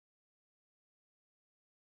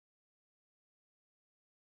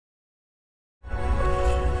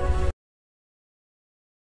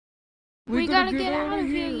We gotta get out of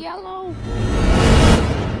here, Yellow.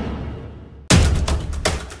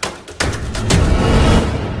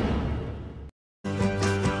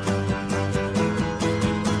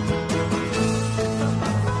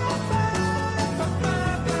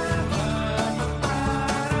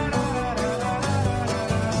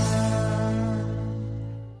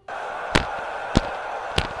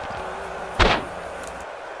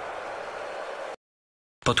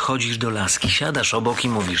 Podchodzisz do laski, siadasz obok i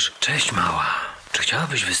mówisz: cześć mała, czy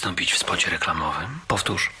chciałabyś wystąpić w spocie reklamowym?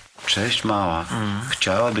 Powtórz. Cześć mała,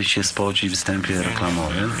 chciałabyś się spodzić w występie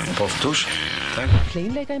reklamowym? Powtórz. Tak?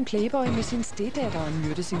 Planlægger en playboy med sin steddatter og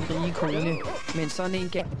myrde sin rige kone. Men sådan en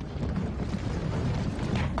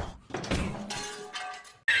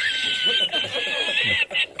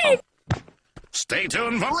Stay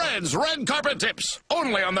tuned for Red's Red Carpet Tips,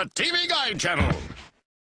 only on the TV Guide channel.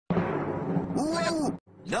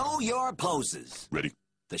 Know your poses. Ready?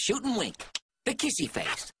 The shoot and wink, the kissy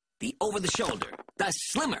face, the over the shoulder, the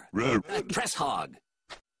slimmer, Red. the press hog,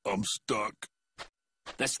 I'm stuck.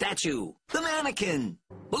 the statue, the mannequin.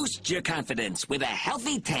 Boost your confidence with a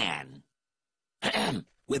healthy tan.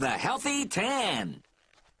 With a healthy tan.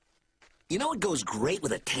 You know what goes great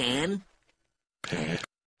with a tan?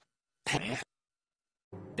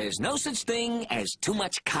 There's no such thing as too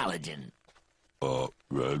much collagen.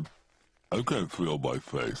 Red, I can't feel my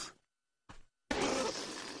face.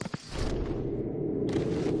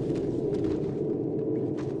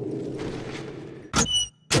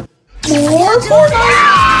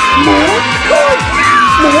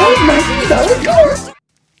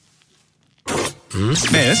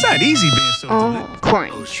 Man, it's not easy being so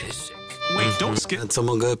Cringe. Wait, don't skip. Co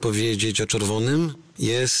mogę powiedzieć o czerwonym?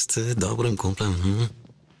 Jest dobrym kumplem.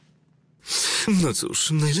 No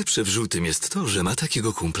cóż, najlepsze w żółtym jest to, że ma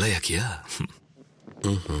takiego kumpla jak ja.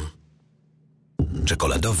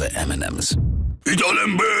 Czekoladowe M&M's.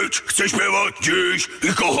 Idolem być, chcę śpiewać dziś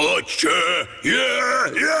i kochać cię.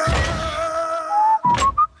 Yeah, yeah!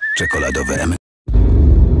 Czekoladowe M&M's.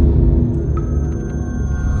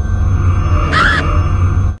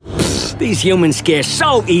 These humans scare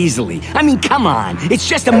so easily. I mean, come on. It's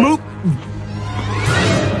just a move.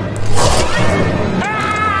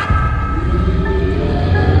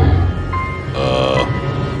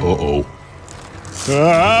 Uh-oh.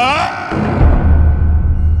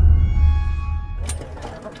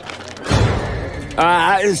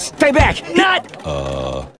 Stay back. Not.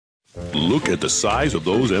 Look at the size of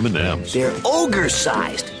those M&Ms. They're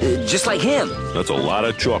ogre-sized, just like him. That's a lot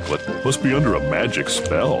of chocolate. Must be under a magic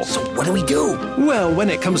spell. So what do we do? Well, when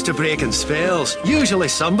it comes to breaking spells, usually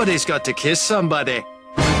somebody's got to kiss somebody.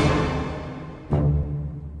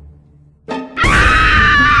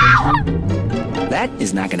 That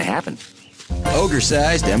is not gonna happen.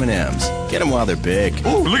 Ogre-sized M&Ms. Get them while they're big.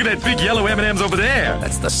 Oh, look at that big yellow M&M's over there.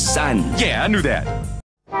 That's the sun. Yeah, I knew that.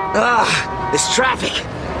 This traffic.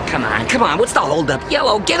 Come on. What's the holdup?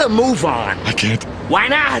 Yellow, get a move on. I can't. Why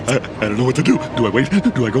not? I don't know what to do. Do I wait?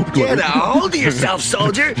 Do I go? Get a hold of yourself,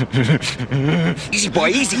 soldier. Easy, boy,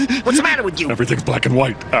 easy. What's the matter with you? Everything's black and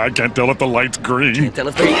white. I can't tell if the light's green. Can't tell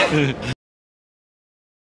if they're...